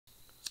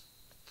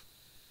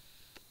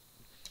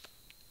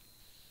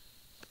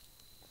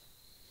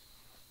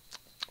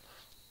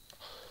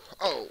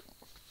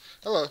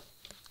Hello.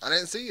 I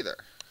didn't see you there.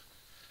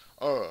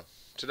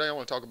 Today I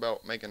want to talk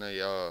about making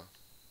a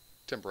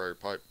temporary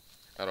pipe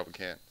out of a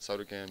can.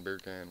 Soda can, beer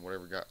can,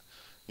 whatever you got.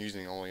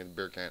 Using only the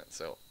beer can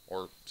itself.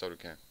 Or soda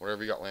can.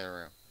 Whatever you got laying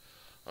around.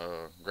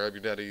 Grab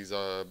your daddy's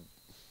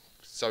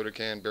soda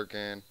can, beer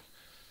can.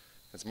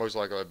 It's most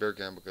likely a beer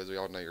can because we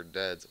all know your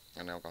dad's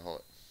an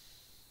alcoholic.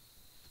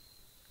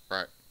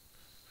 Right.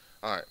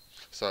 Alright.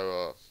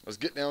 So let's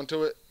get down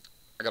to it.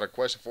 I got a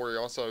question for you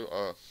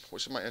also. What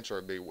should my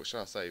intro be? What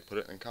should I say? Put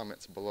it in the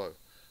comments below.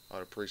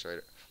 I'd appreciate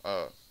it.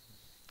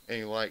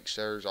 Any likes,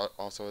 shares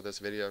also of this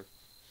video.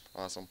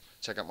 Awesome.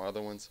 Check out my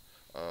other ones.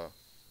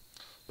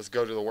 Let's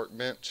go to the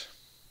workbench.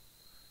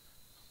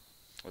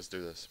 Let's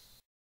do this.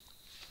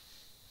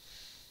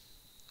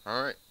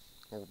 Alright.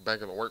 We're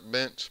back at the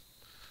workbench.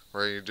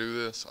 Ready to do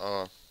this.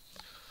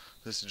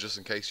 This is just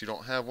in case you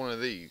don't have one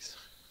of these.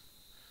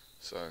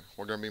 So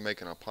we're going to be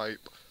making a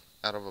pipe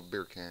out of a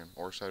beer can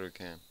or soda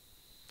can.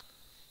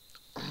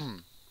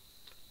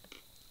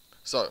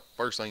 So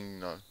first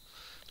thing I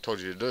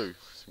told you to do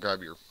is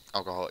grab your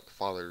alcoholic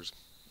father's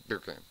beer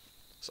can.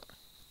 So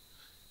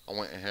I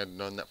went ahead and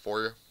done that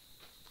for you.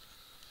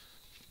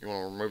 You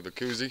want to remove the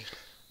koozie.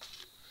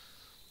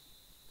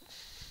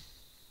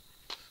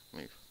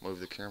 Let me move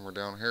the camera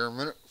down here a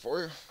minute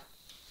for you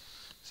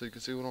so you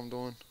can see what I'm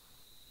doing.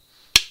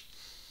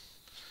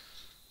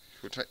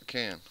 We'll take the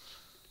can.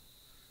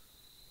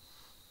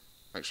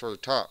 Make sure the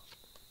top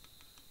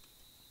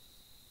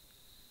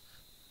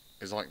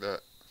is like that.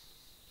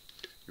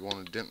 You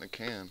want to dent the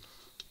can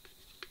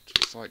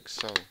just like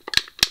so.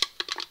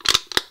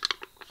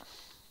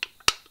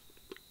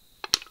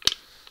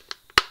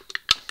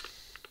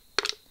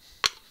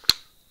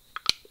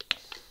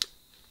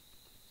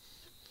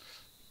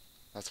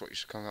 That's what you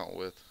should come out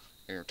with.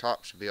 And your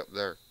top should be up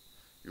there.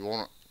 You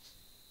want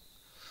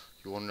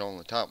it on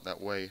the top, that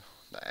way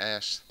the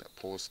ash that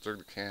pulls through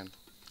the can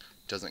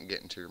doesn't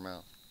get into your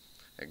mouth.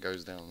 It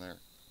goes down there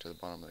to the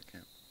bottom of the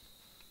can.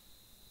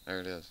 There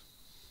it is.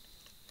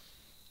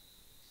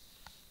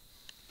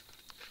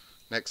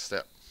 Next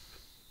step.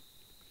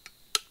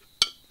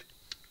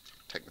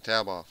 Take the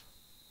tab off.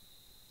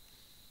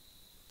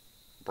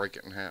 Break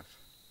it in half.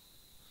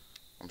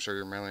 I'm sure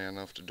you're manly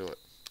enough to do it.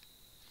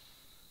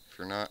 If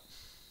you're not,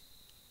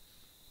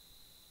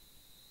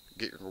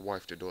 get your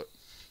wife to do it.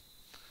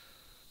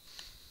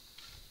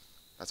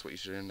 That's what you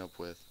should end up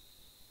with.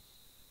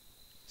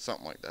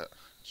 Something like that.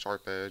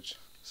 Sharp edge,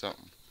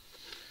 something.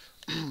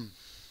 And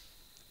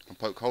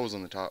poke holes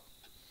in the top.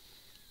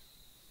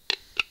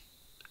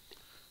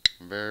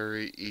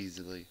 Very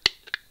easily.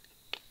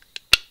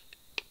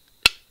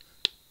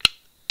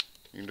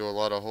 You can do a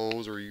lot of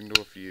holes or you can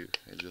do a few.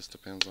 It just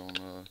depends on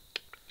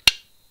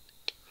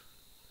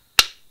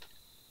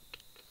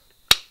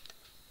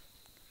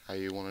how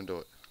you want to do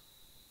it.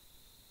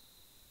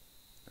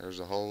 There's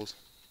the holes.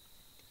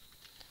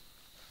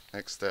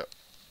 Next step.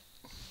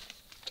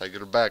 Take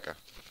your tobacco.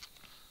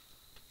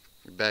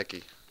 Your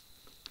backy.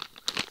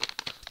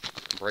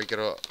 Break it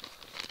up.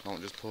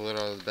 Don't just pull it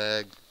out of the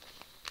bag.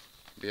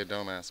 Be a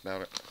dumbass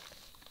about it.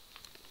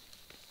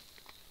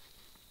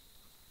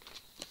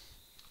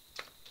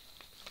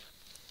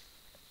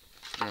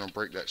 I'm gonna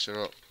break that shit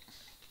up.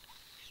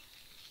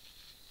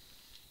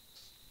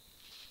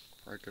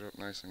 Break it up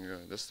nice and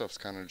good. This stuff's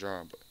kind of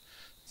dry, but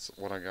it's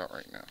what I got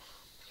right now.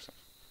 So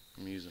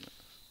I'm using it.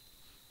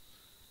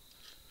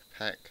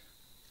 Pack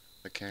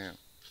the can.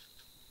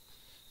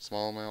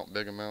 Small amount,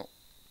 big amount,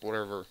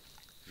 whatever.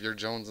 If you're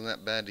jonesing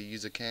that bad to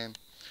use a can,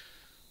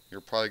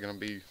 you're probably gonna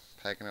be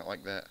packing it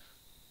like that.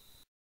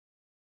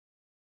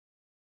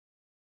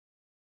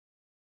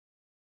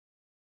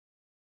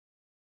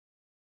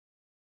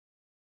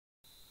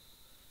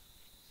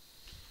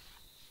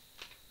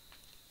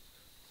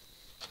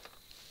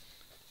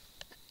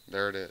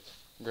 There it is.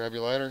 Grab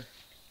your lighter.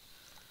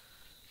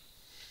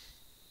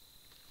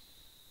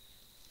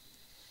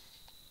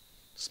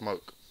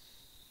 Smoke.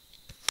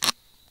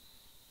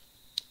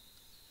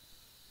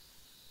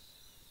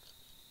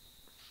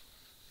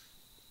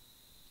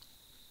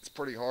 It's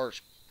pretty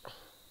harsh,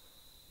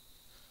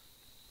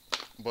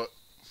 but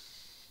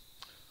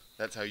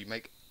that's how you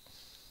make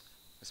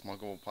a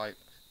smokable pipe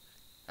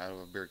out of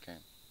a beer can.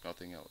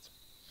 Nothing else.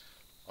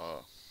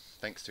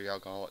 Thanks to your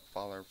alcoholic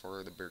father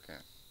for the beer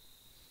can.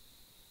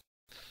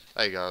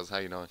 Hey guys, how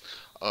you doing?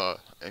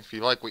 If you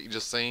like what you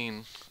just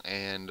seen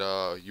and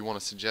you want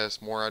to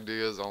suggest more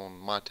ideas on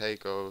my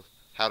take of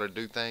how to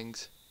do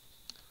things,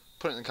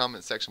 put it in the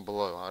comment section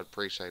below. I'd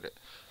appreciate it.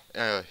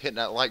 Hit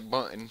that like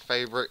button,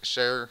 favorite,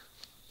 share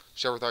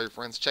with all your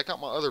friends. Check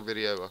out my other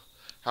video,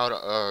 how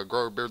to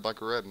grow a beard like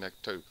a redneck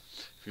too,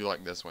 if you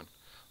like this one.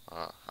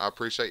 I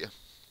appreciate you.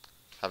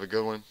 Have a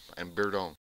good one, and beard on.